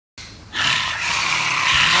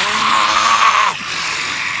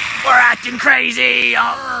acting crazy.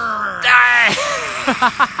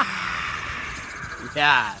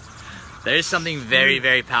 Yeah. There's something very,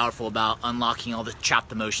 very powerful about unlocking all the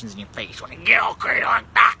trapped emotions in your face when you get all crazy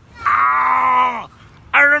like that. Oh,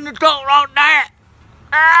 I didn't talk like that.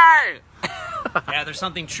 Hey. Yeah, there's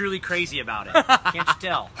something truly crazy about it. Can't you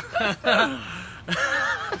tell?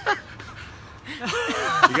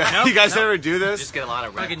 You guys ever do this? Just get a lot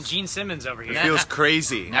of reps. Fucking Gene Simmons over here. It feels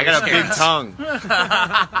crazy. I got a big tongue.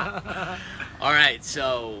 All right,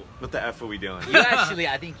 so What the F are we doing? you actually,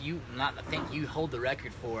 I think you hold the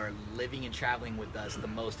record for living and traveling with us the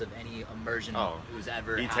most of any immersion who's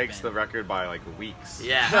ever He happened. takes the record by like weeks.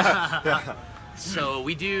 Yeah. So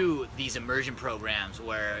we do these immersion programs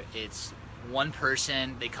where it's one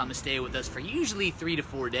person, they come and stay with us for usually 3 to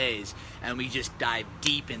 4 days, and we just dive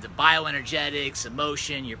deep into bioenergetics,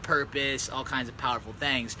 emotion, your purpose, all kinds of powerful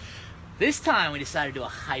things. This time we decided to do a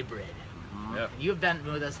hybrid. Yep. You have been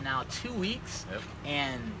with us now 2 weeks Yep.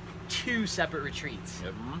 and 2 separate retreats.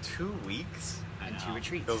 Yep. 2 weeks? And 2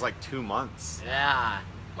 retreats. Feels like 2 months. Yeah.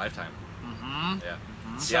 Lifetime. Mm-hmm. Yeah.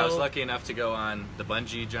 So, Yeah, I was lucky enough to go on the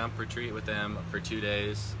bungee jump retreat with them for 2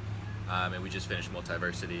 days, and we just finished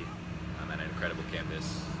Multiversity at an incredible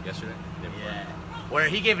campus yesterday. Day before. Yeah. Where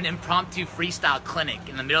he gave an impromptu freestyle clinic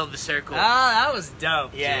in the middle of the circle. Oh, that was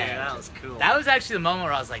dope. Yeah. Dude. That was cool. That was actually the moment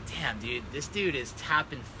where I was like, damn, dude, this dude is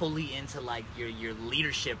tapping fully into like your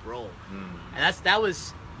leadership role. And that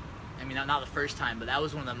was, I mean, not the first time, but that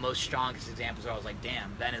was one of the most strongest examples where I was like,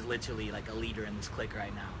 damn, Ben is literally like a leader in this clique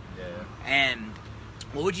right now. Yeah. And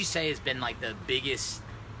what would you say has been like the biggest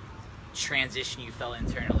transition you felt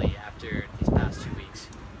internally after these past 2 weeks?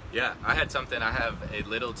 Yeah, I have a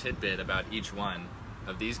little tidbit about each one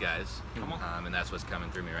of these guys, and that's what's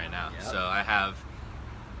coming through me right now. Yep. So I have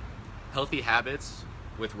healthy habits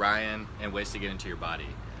with Ryan and ways to get into your body.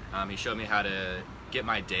 He showed me how to get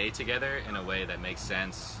my day together in a way that makes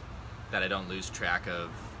sense, that I don't lose track of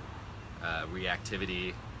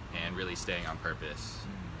reactivity and really staying on purpose.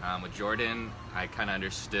 With Jordan, I kind of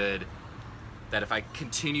understood that if I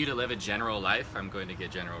continue to live a general life, I'm going to get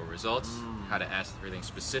general results, how to ask everything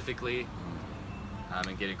specifically,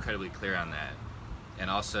 and get incredibly clear on that. And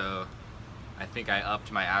also, I think I upped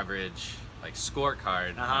my average like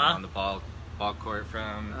scorecard on the ball court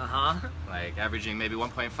from like averaging maybe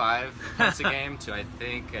 1.5 points a game to I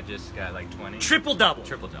think I just got like 20. Triple double.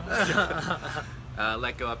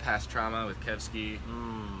 Let go of past trauma with Kevsky.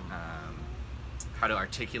 How to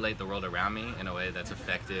articulate the world around me in a way that's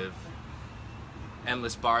effective.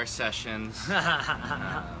 Endless bar sessions.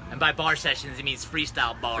 And by bar sessions, it means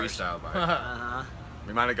freestyle bars. Freestyle bars.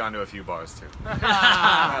 We might have gone to a few bars too.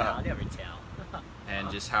 I'll never tell.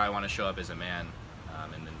 And just how I want to show up as a man,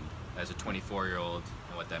 and then as a 24-year-old,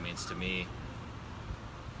 and what that means to me.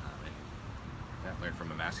 And learn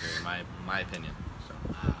from a master, in my opinion. So.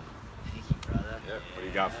 Thank you, brother. What do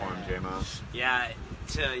you got for him, J-Mo? Yeah,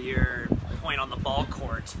 to your point on the ball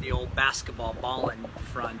court, the old basketball ball in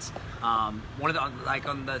front. One of the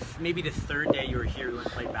on the maybe the third day you were here, we went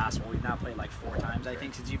and played basketball. We've now played like 4 times, I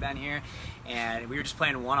think, since you've been here, and we were just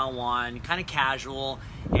playing one-on-one, kind of casual.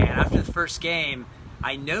 And after the first game,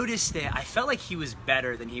 I noticed that I felt like he was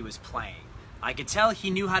better than he was playing. I could tell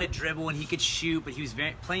he knew how to dribble and he could shoot, but he was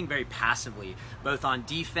playing very passively, both on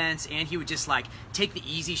defense, and he would just like take the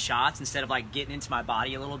easy shots instead of like getting into my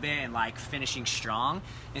body a little bit and like finishing strong.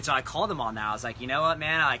 And so I called him on that. I was like, you know what,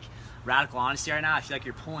 man, like radical honesty right now, I feel like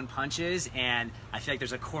you're pulling punches, and I feel like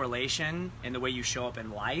there's a correlation in the way you show up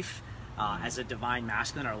in life as a divine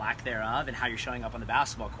masculine or lack thereof, and how you're showing up on the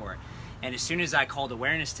basketball court. And as soon as I called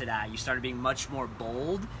awareness to that, you started being much more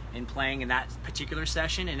bold in playing in that particular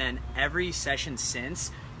session. And then every session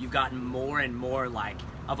since, you've gotten more and more like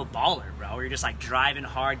of a baller, bro. Where you're just like driving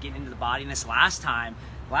hard, getting into the body. And this last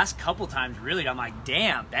couple times, really, I'm like,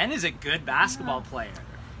 damn, Ben is a good basketball player.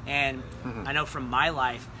 And I know from my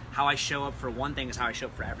life, how I show up for one thing is how I show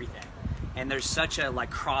up for everything. And there's such a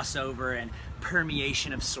like crossover and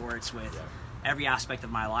permeation of sorts with every aspect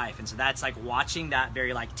of my life. And so that's like watching that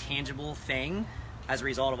very like tangible thing as a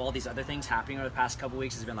result of all these other things happening over the past couple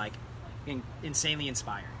weeks has been like insanely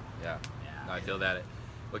inspiring. Yeah. No, I feel that.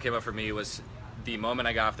 What came up for me was the moment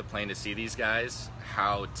I got off the plane to see these guys,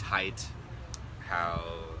 how tight, how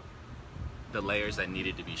the layers that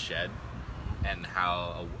needed to be shed, and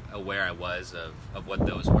how aware I was of what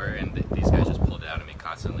those were. And these guys just pulled it out of me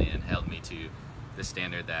constantly and held me to the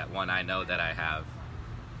standard that, one, I know that I have.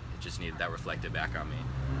 Just needed that reflected back on me.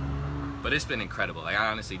 But it's been incredible. Like,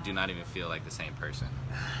 I honestly do not even feel like the same person.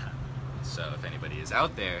 So if anybody is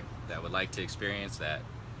out there that would like to experience that,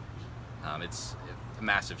 it's a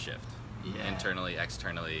massive shift. Internally,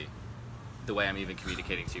 externally, the way I'm even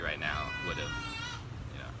communicating to you right now would have,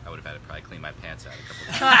 I would have had to probably clean my pants out a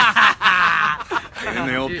couple times. Getting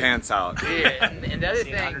the old pants out. Yeah, and the other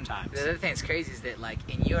Seen it 100 thing, times. the other thing that's crazy is that like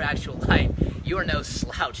in your actual life, you are no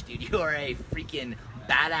slouch, dude. You are a freaking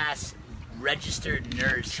badass registered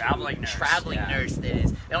nurse, Traveling yeah. nurse. That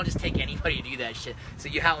is, they don't just take anybody to do that shit. So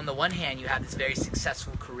you have, on the one hand, you have this very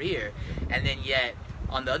successful career, and then yet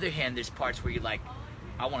on the other hand, there's parts where you're like,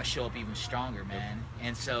 I want to show up even stronger, man.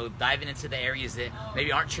 And so diving into the areas that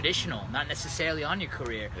maybe aren't traditional, not necessarily on your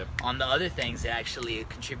career, on the other things that actually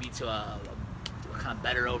contribute to a kind of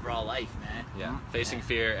better overall life, man. Yeah, facing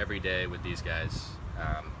fear every day with these guys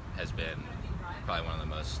has been probably one of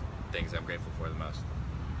the most things I'm grateful for the most,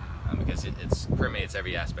 because it's permeates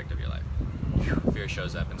every aspect of your life. Fear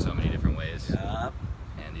shows up in so many different ways,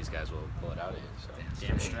 and these guys will pull it out of you. So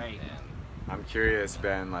Damn straight. I'm curious,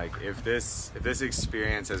 Ben, like if this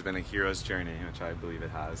experience has been a hero's journey, which I believe it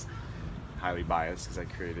has, highly biased because I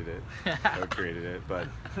created it, but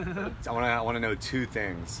I want to know two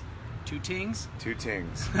things. Two tings? Two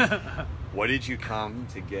tings. What did you come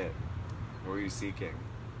to get? What were you seeking?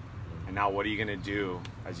 And now what are you going to do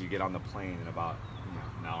as you get on the plane in about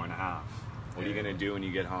an hour and a half? What are you going to do when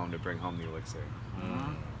you get home to bring home the elixir?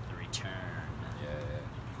 The return.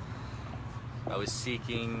 I was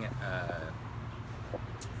seeking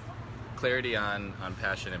clarity on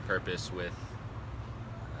passion and purpose with,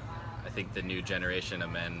 I think, the new generation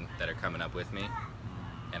of men that are coming up with me.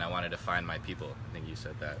 And I wanted to find my people. I think you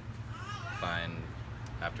said that.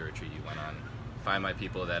 After retreat you went on, find my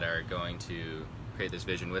people that are going to create this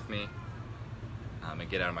vision with me, and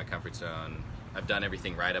get out of my comfort zone. I've done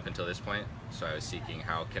everything right up until this point, so I was seeking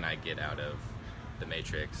how can I get out of the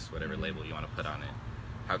matrix, whatever label you want to put on it.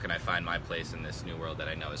 How can I find my place in this new world that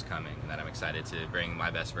I know is coming and that I'm excited to bring my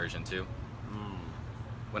best version to?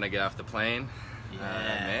 When I get off the plane,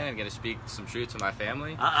 man, I'm gonna speak some truth to my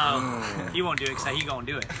family. He won't do it because he gonna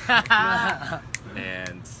do it.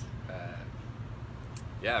 And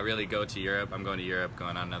really go to Europe. I'm going to Europe,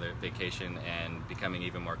 going on another vacation, and becoming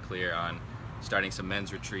even more clear on starting some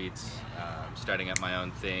men's retreats, starting up my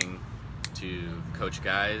own thing to coach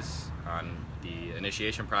guys on the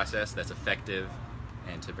initiation process that's effective,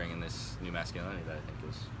 and to bring in this new masculinity that I think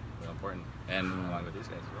is real important, and along with these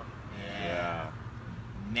guys as well. Yeah.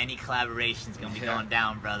 Many collaborations gonna be going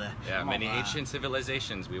down, brother. Yeah, many ancient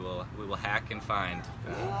civilizations we will hack and find.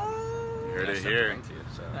 You heard it here.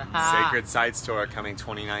 Sacred Sites Tour coming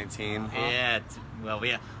 2019. Yeah. Well,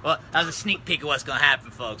 that was a sneak peek of what's gonna happen,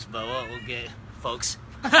 folks. But we'll get folks.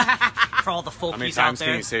 For all the folkies How many out times there,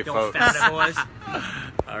 can you say the folks? old-fashioned boys.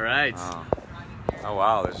 All right. Oh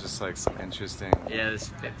wow, there's just like some interesting. Yeah, this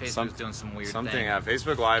Facebook's doing some weird something. thing.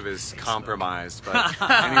 Facebook Live is compromised, but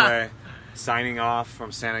anyway, signing off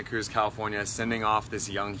from Santa Cruz, California, sending off this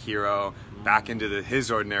young hero back into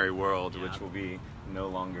his ordinary world, which will be no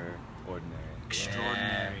longer ordinary.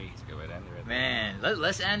 Extraordinary. It's a good way to end it right there. Man,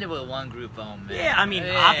 let's end it with one group home, man. Yeah, I mean,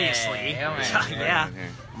 obviously. Yeah.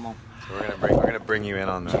 So we're gonna bring you in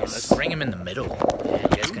on this. Let's bring him in the middle. Yeah, you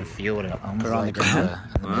guys can feel what it almost on like the ground?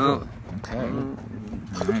 in the middle. Okay.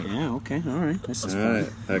 All right, yeah, okay, all right. This is All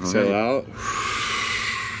right, exhale out.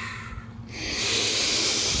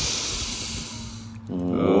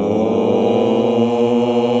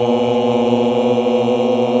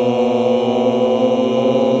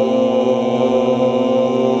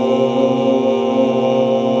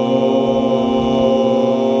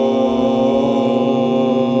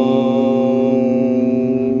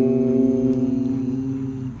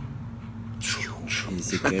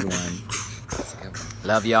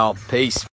 Love y'all. Peace.